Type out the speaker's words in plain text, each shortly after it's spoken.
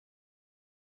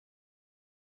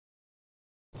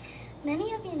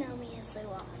Many of you know me as Lew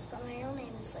Wallace, but my real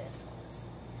name is Lew Wallace.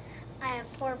 I have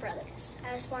 4 brothers.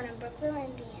 I was born in Brookville,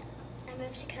 Indiana. I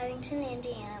moved to Covington,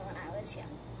 Indiana when I was young.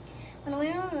 When we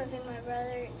were moving, my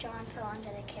brother John fell onto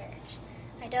the carriage.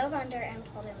 I dove under and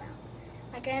pulled him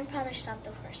out. My grandfather stopped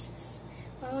the horses.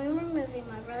 When we were moving,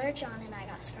 my brother John and I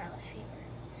got scarlet fever.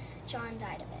 John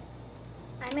died of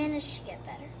it. I managed to get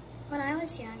better. When I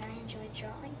was young, I enjoyed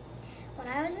drawing. When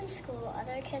I was in school,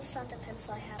 other kids thought the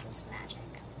pencil I had was magic.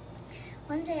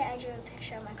 One day I drew a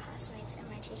picture of my classmates and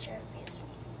my teacher abused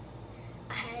me.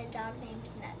 I had a dog named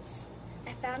Nuts.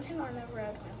 I found him on the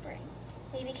road whimpering.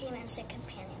 We became instant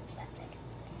companions that day.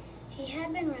 He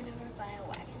had been run over by a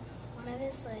wagon. One of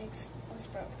his legs was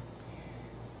broken.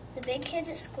 The big kids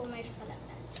at school made fun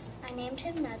of Nuts. I named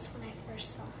him Nuts when I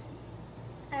first saw him.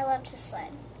 I loved his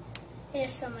sled. It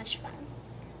is so much fun.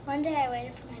 One day I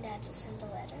waited for my dad to send a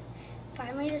letter.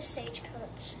 Finally the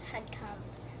stagecoach had come.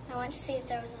 I went to see if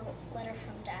there was a letter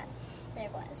from Dad. There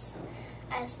was.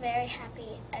 I was very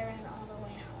happy. I ran all the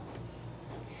way home.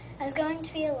 I was going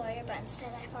to be a lawyer, but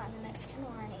instead I fought in the Mexican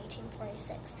War in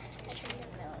 1846. I trained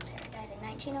in the military. Died in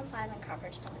 1905 in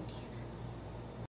Crawfordsville, Indiana.